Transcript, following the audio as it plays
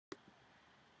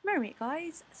Right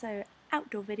guys, so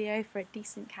outdoor video for a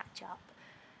decent catch up.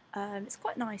 It's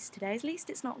quite nice today, at least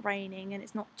it's not raining and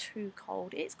it's not too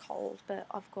cold. It's cold, but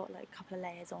I've got like a couple of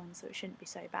layers on, so it shouldn't be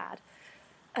so bad.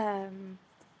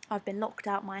 I've been locked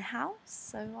out my house,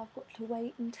 so I've got to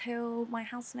wait until my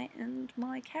housemate and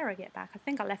my carer get back. I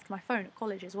think I left my phone at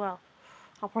college as well.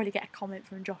 I'll probably get a comment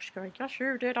from Josh going, "Yes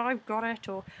you did, I've got it,"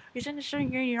 or "Isn't it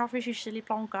sitting in your office, you silly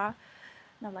plonker?"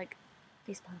 And I'm like,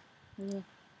 peace pal. Yeah.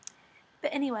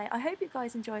 But anyway, I hope you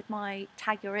guys enjoyed my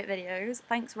Tag Your It videos.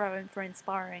 Thanks Rowan for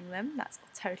inspiring them. That's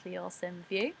totally awesome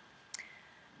of you.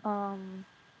 And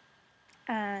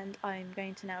I'm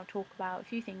going to now talk about a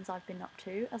few things I've been up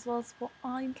to, as well as what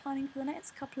I'm planning for the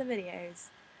next couple of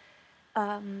videos.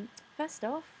 First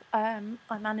off, I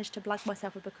managed to blag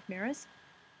myself a book of mirrors,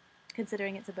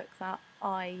 considering it's a book that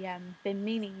I've been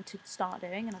meaning to start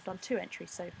doing, and I've done 2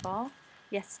 entries so far,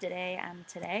 yesterday and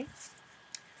today.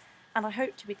 And I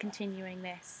hope to be continuing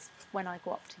this when I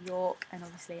go up to York and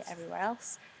obviously everywhere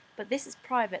else. But this is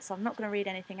private, so I'm not going to read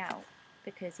anything out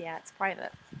because, yeah, it's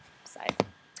private. So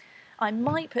I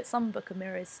might put some Book of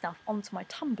Mirrors stuff onto my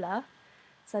Tumblr,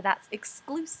 so that's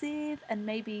exclusive, and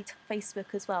maybe to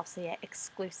Facebook as well, so yeah,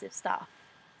 exclusive stuff.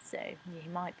 So you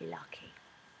might be lucky.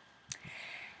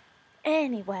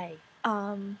 Anyway,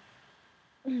 I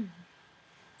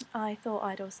thought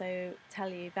I'd also tell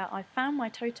you that I found my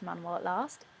totem animal at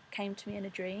last. Came to me in a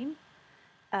dream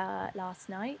last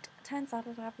night. Turns out I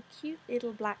have a cute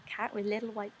little black cat with little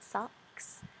white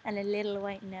socks and a little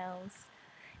white nose,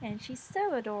 and she's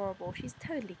so adorable. She's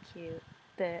totally cute,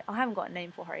 but I haven't got a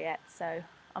name for her yet, so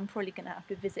I'm probably gonna have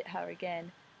to visit her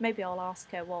again. Maybe I'll ask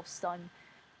her whilst I'm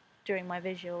doing my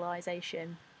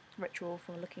visualization ritual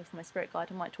from looking for my spirit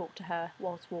guide. I might talk to her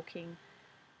whilst walking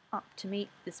up to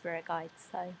meet the spirit guide.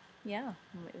 So yeah,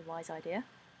 might be a wise idea.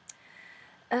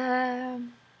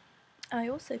 I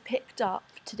also picked up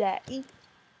today,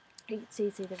 it's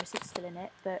easy, the receipt's still in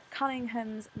it, but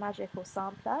Cunningham's Magical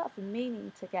Sampler. I've been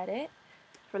meaning to get it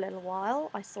for a little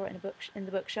while. I saw it in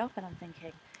the bookshop, and I'm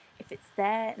thinking, if it's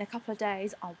there in a couple of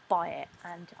days, I'll buy it.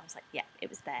 And I was like, yeah, it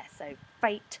was there. So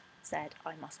fate said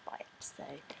I must buy it.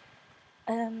 So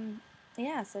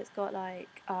yeah, so it's got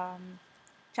like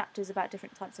chapters about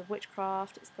different types of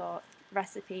witchcraft. It's got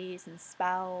recipes and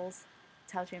spells.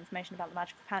 It tells you information about the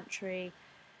magical pantry,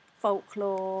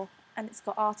 folklore, and it's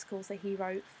got articles that he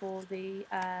wrote for the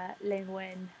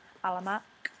Llywelyn Almac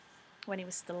when he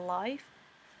was still alive.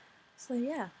 So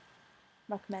yeah,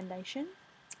 recommendation,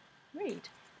 read.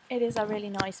 It is a really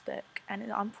nice book,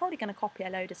 and I'm probably going to copy a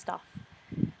load of stuff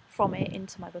from it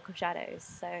into my Book of Shadows.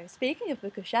 So speaking of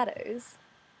Book of Shadows,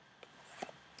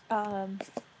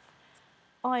 I've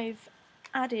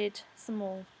added some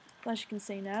more. As you can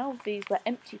see now, these were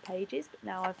empty pages, but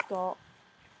now I've got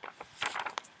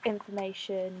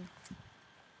information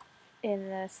in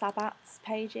the Sabbats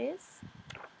pages.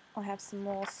 I have some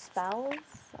more spells.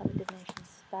 I have a divination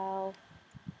spell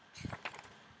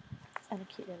and a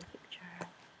cute little picture.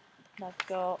 And I've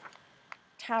got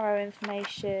tarot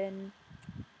information,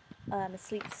 a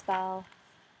sleep spell.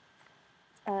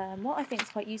 What I think is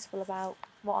quite useful about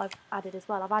what I've added as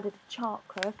well, I've added a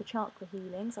chakra for chakra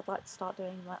healings. I'd like to start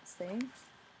doing that soon.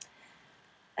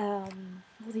 All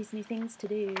these new things to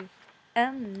do,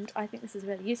 and I think this is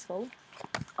really useful.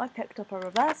 I picked up a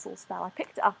reversal spell. I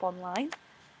picked it up online,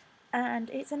 and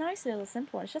it's a nice little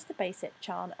simple one. It's just a basic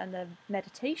chant and a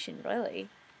meditation, really.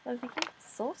 So I think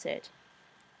it's sorted.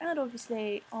 And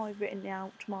obviously I've written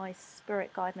out my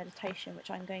spirit guide meditation, which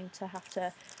I'm going to have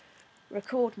to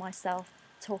record myself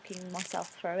talking myself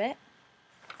through it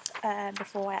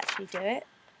before I actually do it.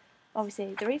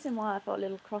 Obviously the reason why I've got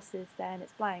little crosses there and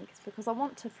it's blank is because I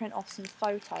want to print off some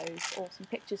photos or some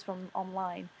pictures from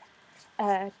online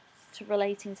to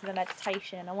relating to the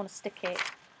meditation. I want to stick it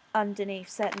underneath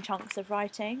certain chunks of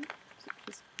writing,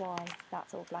 which is why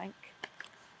that's all blank.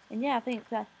 And yeah, I think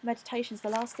the meditation's the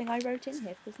last thing I wrote in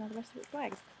here, because now the rest of it's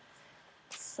blank.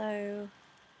 So,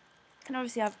 and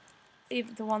obviously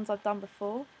even the ones I've done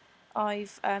before,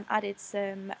 I've added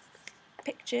some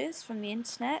pictures from the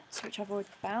internet, which I've already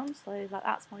found. So like,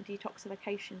 that's my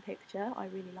detoxification picture. I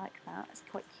really like that. It's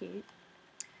quite cute.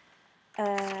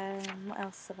 What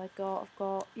else have I got? I've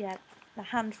got, yeah, the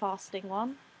hand fasting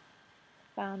one.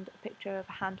 Found a picture of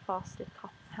a hand fasted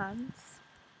cup of hands.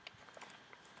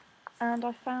 And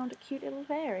I found a cute little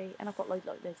fairy, and I've got loads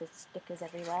of stickers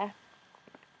everywhere.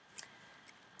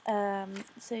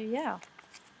 So yeah.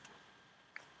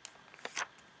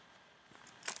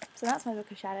 So that's my Book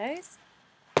of Shadows.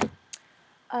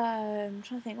 I'm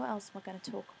trying to think, what else am I going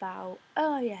to talk about?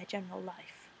 Oh yeah, general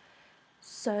life.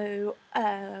 So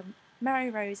Mary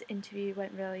Rose interview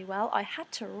went really well. I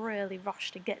had to really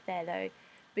rush to get there though,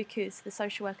 because the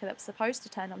social worker that was supposed to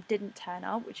turn up didn't turn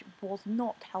up, which was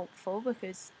not helpful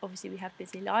because obviously we have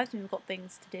busy lives and we've got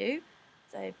things to do.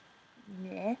 So,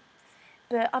 yeah.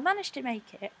 But I managed to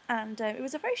make it, and it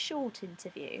was a very short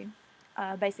interview.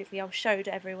 Basically, I was showed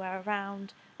everywhere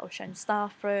around. I was shown the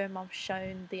staff room. I was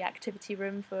shown the activity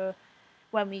room for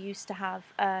when we used to have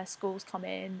schools come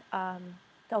in.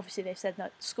 Obviously, they've said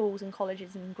that schools and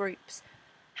colleges and groups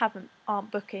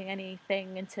aren't booking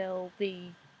anything until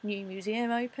the new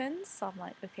museum opens. So I'm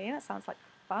like, okay, that sounds like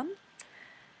fun.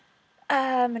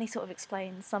 And he sort of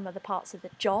explained some of the parts of the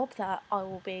job, that I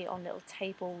will be on little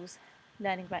tables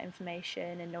learning about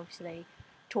information and obviously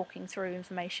talking through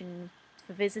information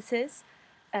for visitors.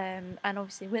 And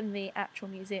obviously when the actual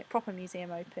proper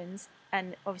museum opens,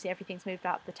 and obviously everything's moved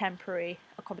out of the temporary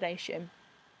accommodation,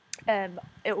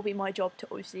 it will be my job to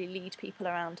obviously lead people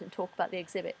around and talk about the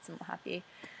exhibits and what have you.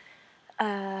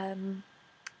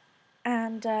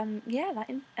 Yeah,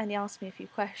 and he asked me a few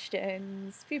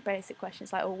questions, a few basic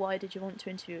questions like, "Oh, why did you want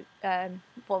to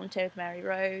volunteer with Mary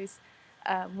Rose?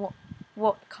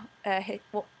 What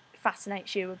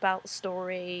fascinates you about the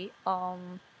story?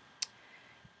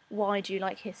 Why do you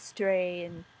like history?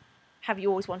 And have you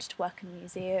always wanted to work in a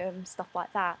museum? Stuff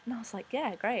like that." And I was like,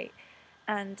 "Yeah, great."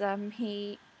 And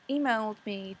he emailed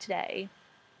me today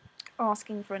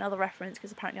asking for another reference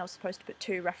because apparently I was supposed to put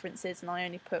 2 references and I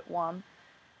only put 1.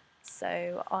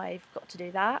 So I've got to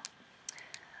do that.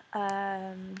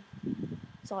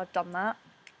 So I've done that.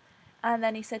 And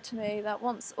then he said to me that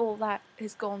once all that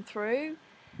has gone through,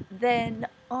 then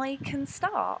I can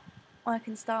start. I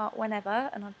can start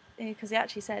whenever, and because he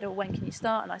actually said, "Oh, when can you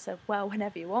start?" And I said, "Well,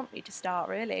 whenever you want me to start,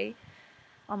 really.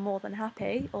 I'm more than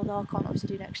happy, although I can't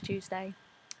obviously do next Tuesday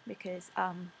because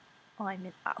I'm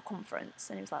at a conference."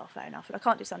 And he was like, "Oh, fair enough." And I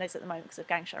can't do Sundays at the moment because of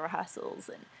gang show rehearsals,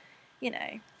 and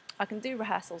I can do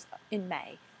rehearsals in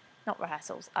May, not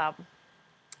rehearsals,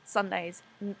 Sundays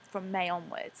from May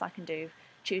onwards. I can do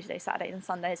Tuesdays, Saturdays and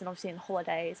Sundays, and obviously in the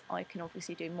holidays I can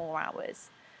obviously do more hours.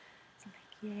 So I'm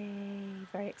like, yay,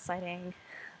 very exciting.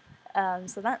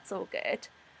 So that's all good.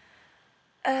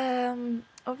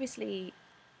 Obviously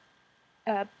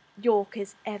York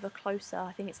is ever closer.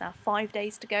 I think it's now 5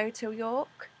 days to go till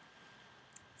York.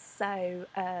 So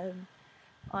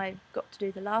I've got to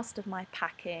do the last of my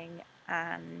packing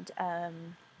and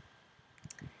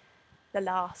the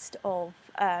last of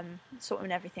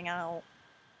sorting everything out.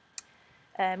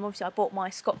 Obviously I bought my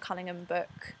Scott Cunningham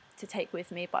book to take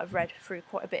with me, but I've read through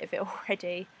quite a bit of it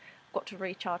already. I've got to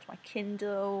recharge my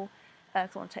Kindle,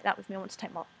 because I want to take that with me. I want to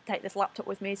take this laptop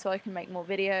with me so I can make more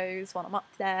videos while I'm up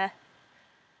there,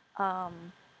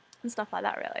 and stuff like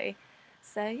that really.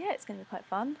 So yeah, it's going to be quite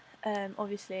fun.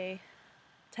 Obviously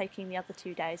taking the other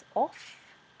 2 days off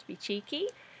to be cheeky.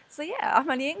 So yeah, I'm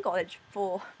only in college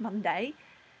for Monday,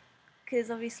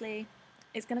 because obviously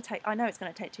I know it's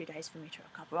going to take 2 days for me to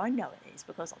recover. I know it is,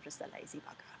 because I'm just a lazy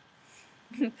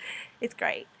bugger. It's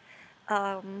great.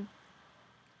 I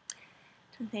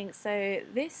think so.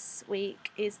 This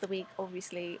week is the week,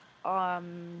 obviously,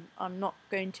 I'm not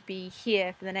going to be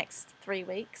here for the next 3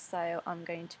 weeks, so I'm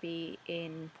going to be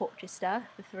in Portchester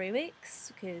for 3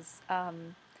 weeks, because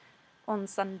on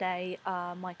Sunday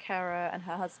my carer and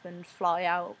her husband fly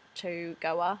out to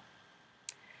Goa,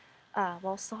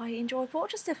 whilst I enjoy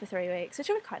Portchester for 3 weeks, which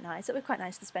will be quite nice. It'll be quite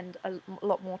nice to spend a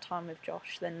lot more time with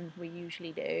Josh than we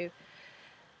usually do.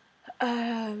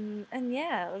 And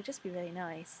yeah, it'll just be really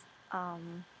nice.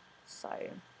 So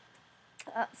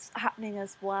that's happening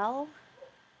as well.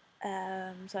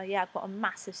 So yeah, I've got a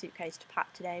massive suitcase to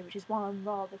pack today, which is why I'm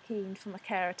rather keen for my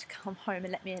carer to come home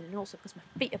and let me in, and also because my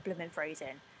feet are blooming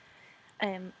freezing.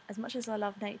 As much as I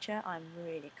love nature, I'm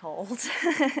really cold.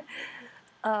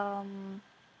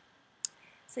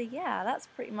 So yeah, that's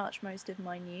pretty much most of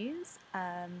my news.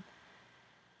 And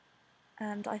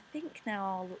I think now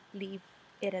I'll leave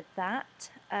it at that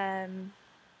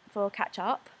for catch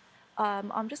up.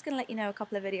 I'm just going to let you know a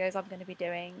couple of videos I'm going to be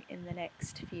doing in the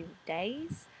next few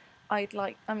days.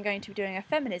 I'm going to be doing a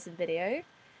feminism video,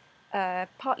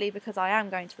 partly because I am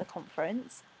going to the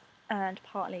conference, and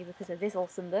partly because of this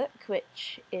awesome book,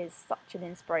 which is such an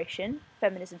inspiration,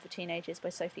 Feminism for Teenagers by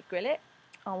Sophie Grillett.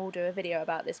 I will do a video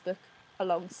about this book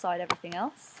alongside everything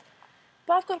else,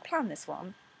 but I've got to plan this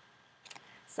one.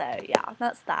 So yeah,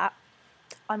 that's that.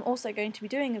 I'm also going to be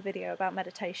doing a video about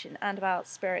meditation and about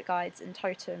spirit guides and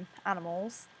totem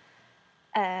animals.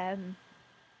 And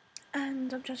I'm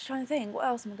just trying to think, what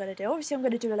else am I going to do? Obviously I'm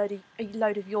going to do a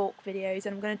load of York videos,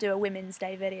 and I'm going to do a Women's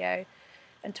Day video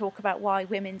and talk about why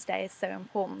Women's Day is so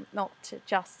important, not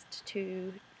just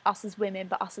to us as women,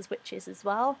 but us as witches as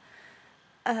well.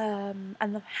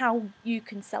 and how you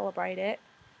can celebrate it,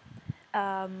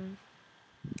 and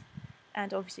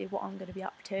obviously what I'm going to be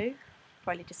up to.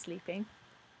 Probably just sleeping.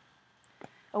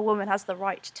 A woman has the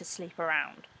right to sleep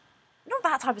around. Not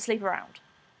that type of sleep around.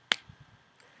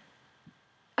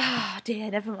 Ah,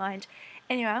 dear, never mind.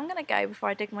 Anyway, I'm going to go before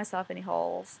I dig myself any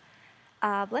holes.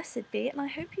 Blessed be, and I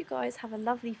hope you guys have a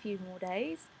lovely few more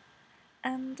days.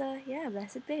 And yeah,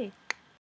 blessed be.